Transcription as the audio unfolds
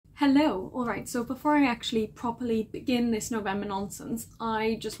Hello! Alright, so before I actually properly begin this November nonsense,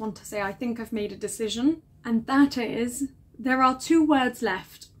 I just want to say I think I've made a decision, and that is there are 2 words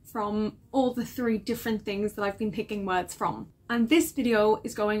left from all the 3 different things that I've been picking words from. And this video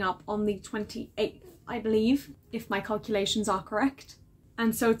is going up on the 28th, I believe, if my calculations are correct.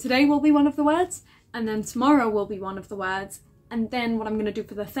 And so today will be one of the words, and then tomorrow will be one of the words, and then what I'm going to do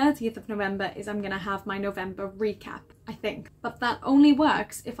for the 30th of November is I'm going to have my November recap, I think. But that only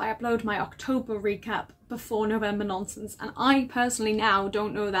works if I upload my October recap before November nonsense, and I personally now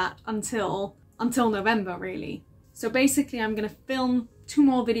don't know that until November, really. So basically I'm going to film 2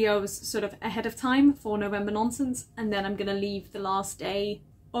 more videos sort of ahead of time for November nonsense, and then I'm going to leave the last day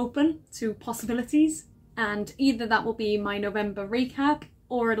open to possibilities. And either that will be my November recap,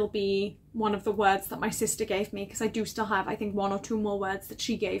 or it'll be one of the words that my sister gave me, because I do still have, I think, 1 or 2 more words that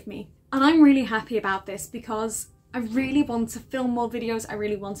she gave me. And I'm really happy about this because I really want to film more videos. I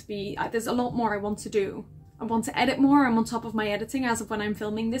really want to be, there's a lot more I want to do. I want to edit more. I'm on top of my editing as of when I'm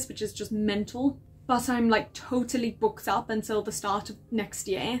filming this, which is just mental. But I'm like totally booked up until the start of next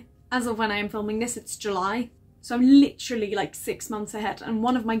year. As of when I am filming this, it's July. So I'm literally like 6 months ahead. And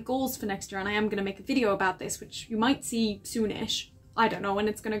one of my goals for next year, and I am going to make a video about this, which you might see soonish. I don't know when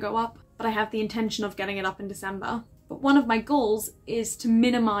it's going to go up, but I have the intention of getting it up in December. But one of my goals is to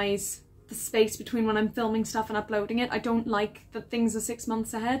minimize the space between when I'm filming stuff and uploading it. I don't like that things are 6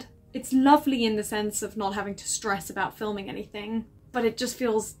 months ahead. It's lovely in the sense of not having to stress about filming anything, but it just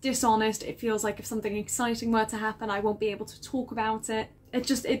feels dishonest. It feels like if something exciting were to happen, I won't be able to talk about it. It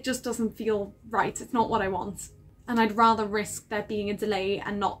just doesn't feel right. It's not what I want. And I'd rather risk there being a delay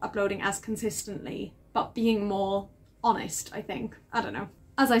and not uploading as consistently, but being more honest, I think. I don't know.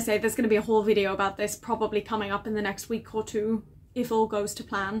 As I say, there's going to be a whole video about this probably coming up in the next week or 2, if all goes to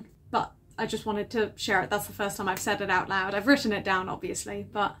plan. But I just wanted to share it. That's the first time I've said it out loud. I've written it down, obviously,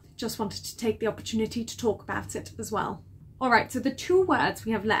 but just wanted to take the opportunity to talk about it as well. Alright, so the 2 words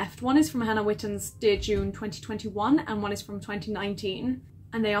we have left, one is from Hannah Witton's Dear June 2021, and one is from 2019,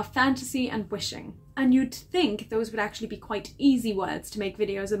 and they are fantasy and wishing. And you'd think those would actually be quite easy words to make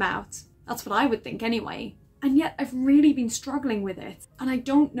videos about. That's what I would think anyway. And yet I've really been struggling with it, and I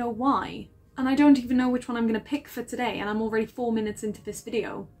don't know why. And I don't even know which one I'm going to pick for today, and I'm already 4 minutes into this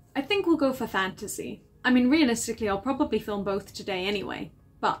video. I think we'll go for fantasy. I mean, realistically, I'll probably film both today anyway,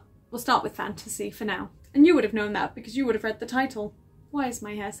 but we'll start with fantasy for now. And you would have known that because you would have read the title. Why is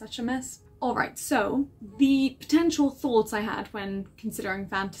my hair such a mess? Alright, so the potential thoughts I had when considering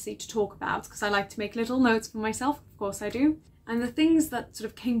fantasy to talk about, because I like to make little notes for myself, of course I do. And the things that sort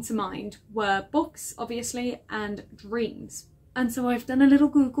of came to mind were books, obviously, and dreams. And so I've done a little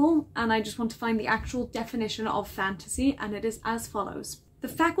Google, and I just want to find the actual definition of fantasy, and it is as follows. The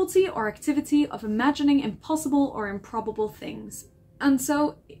faculty or activity of imagining impossible or improbable things. And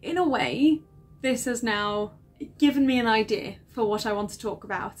so, in a way, this has now given me an idea for what I want to talk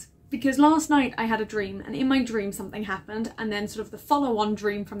about. Because last night I had a dream, and in my dream something happened, and then sort of the follow-on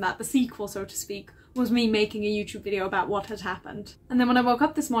dream from that, the sequel so to speak, was me making a YouTube video about what had happened. And then when I woke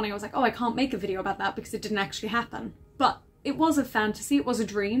up this morning I was like, oh, I can't make a video about that because it didn't actually happen. But it was a fantasy, it was a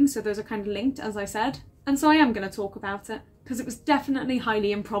dream, so those are kind of linked, as I said. And so I am going to talk about it, because it was definitely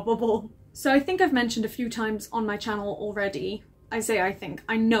highly improbable. So I think I've mentioned a few times on my channel already,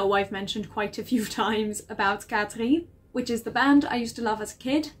 I know I've mentioned quite a few times about Kadri, which is the band I used to love as a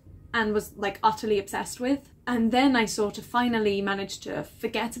kid and was like utterly obsessed with. And then I sort of finally managed to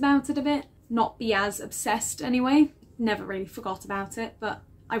forget about it a bit, not be as obsessed anyway. Never really forgot about it, but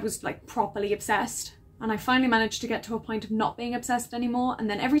I was like properly obsessed. And I finally managed to get to a point of not being obsessed anymore, and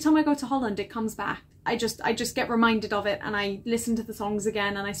then every time I go to Holland it comes back. I just get reminded of it, and I listen to the songs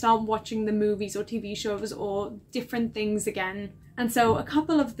again, and I start watching the movies or TV shows or different things again. And so a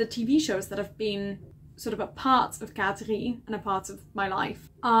couple of the TV shows that have been sort of a part of Kadri and a part of my life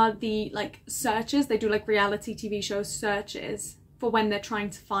are the like searches. They do like reality TV show searches for when they're trying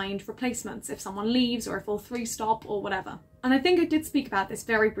to find replacements, if someone leaves or if all 3 stop or whatever. And I think I did speak about this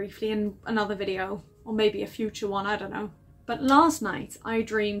very briefly in another video, or maybe a future one, I don't know. But last night I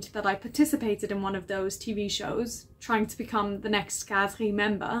dreamed that I participated in one of those TV shows, trying to become the next Kadri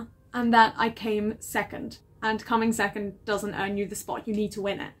member, and that I came second. And coming second doesn't earn you the spot, you need to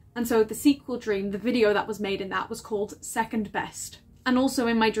win it. And so the sequel dream, the video that was made in that, was called Second Best. And also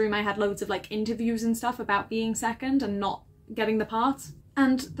in my dream I had loads of like interviews and stuff about being second and not getting the part.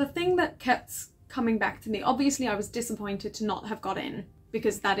 And the thing that kept coming back to me, obviously I was disappointed to not have got in,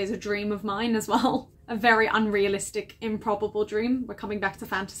 because that is a dream of mine as well. A very unrealistic, improbable dream. We're coming back to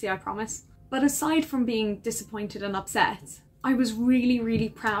fantasy, I promise. But aside from being disappointed and upset, I was really, really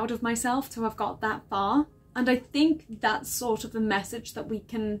proud of myself to have got that far. And I think that's sort of the message that we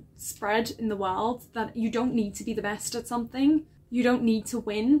can spread in the world, that you don't need to be the best at something. You don't need to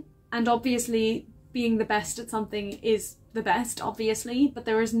win. And obviously being the best at something is the best, obviously, but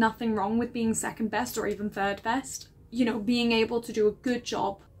there is nothing wrong with being second best or even third best. You know, being able to do a good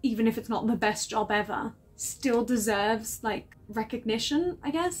job, even if it's not the best job ever, still deserves like recognition,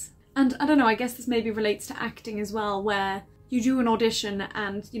 I guess. And I don't know, I guess this maybe relates to acting as well, where you do an audition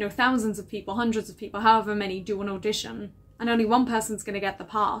and, you know, thousands of people, hundreds of people, however many do an audition, and only one person's going to get the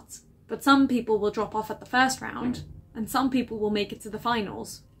part. But some people will drop off at the first round, and some people will make it to the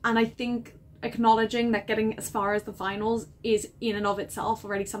finals. And I think acknowledging that getting as far as the finals is in and of itself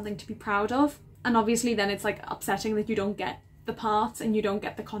already something to be proud of. And obviously then it's like upsetting that you don't get the part and you don't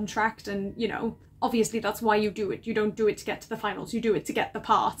get the contract, and, you know, obviously that's why you do it. You don't do it to get to the finals, you do it to get the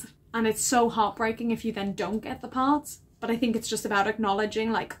part. And it's so heartbreaking if you then don't get the part. But I think it's just about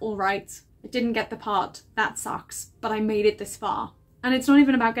acknowledging, like, all right, I didn't get the part, that sucks, but I made it this far. And it's not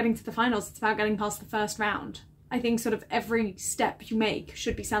even about getting to the finals, it's about getting past the first round. I think sort of every step you make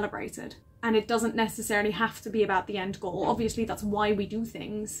should be celebrated. And it doesn't necessarily have to be about the end goal. Obviously that's why we do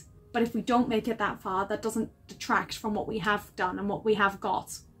things. But if we don't make it that far, that doesn't detract from what we have done and what we have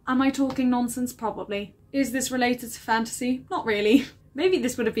got. Am I talking nonsense? Probably. Is this related to fantasy? Not really. Maybe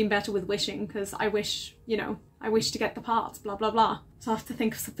this would have been better with wishing, because I wish, you know, I wish to get the parts, blah blah blah. So I have to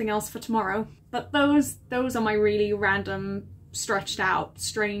think of something else for tomorrow. But those are my really random, stretched out,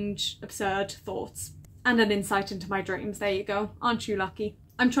 strange, absurd thoughts. And an insight into my dreams. There you go. Aren't you lucky?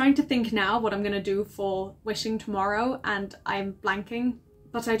 I'm trying to think now what I'm going to do for wishing tomorrow, and I'm blanking.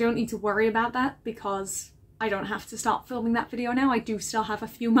 But I don't need to worry about that because I don't have to start filming that video now. I do still have a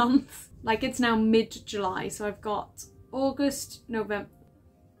few months. Like, it's now mid-July, so I've got August, November,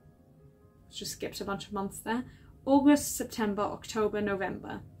 just skipped a bunch of months there. August, September, October,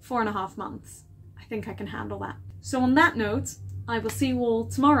 November. 4.5 months. I think I can handle that. So on that note, I will see you all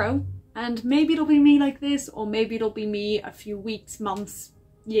tomorrow, and maybe it'll be me like this, or maybe it'll be me a few weeks, months,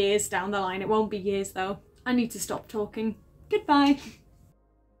 years down the line. It won't be years though. I need to stop talking. Goodbye.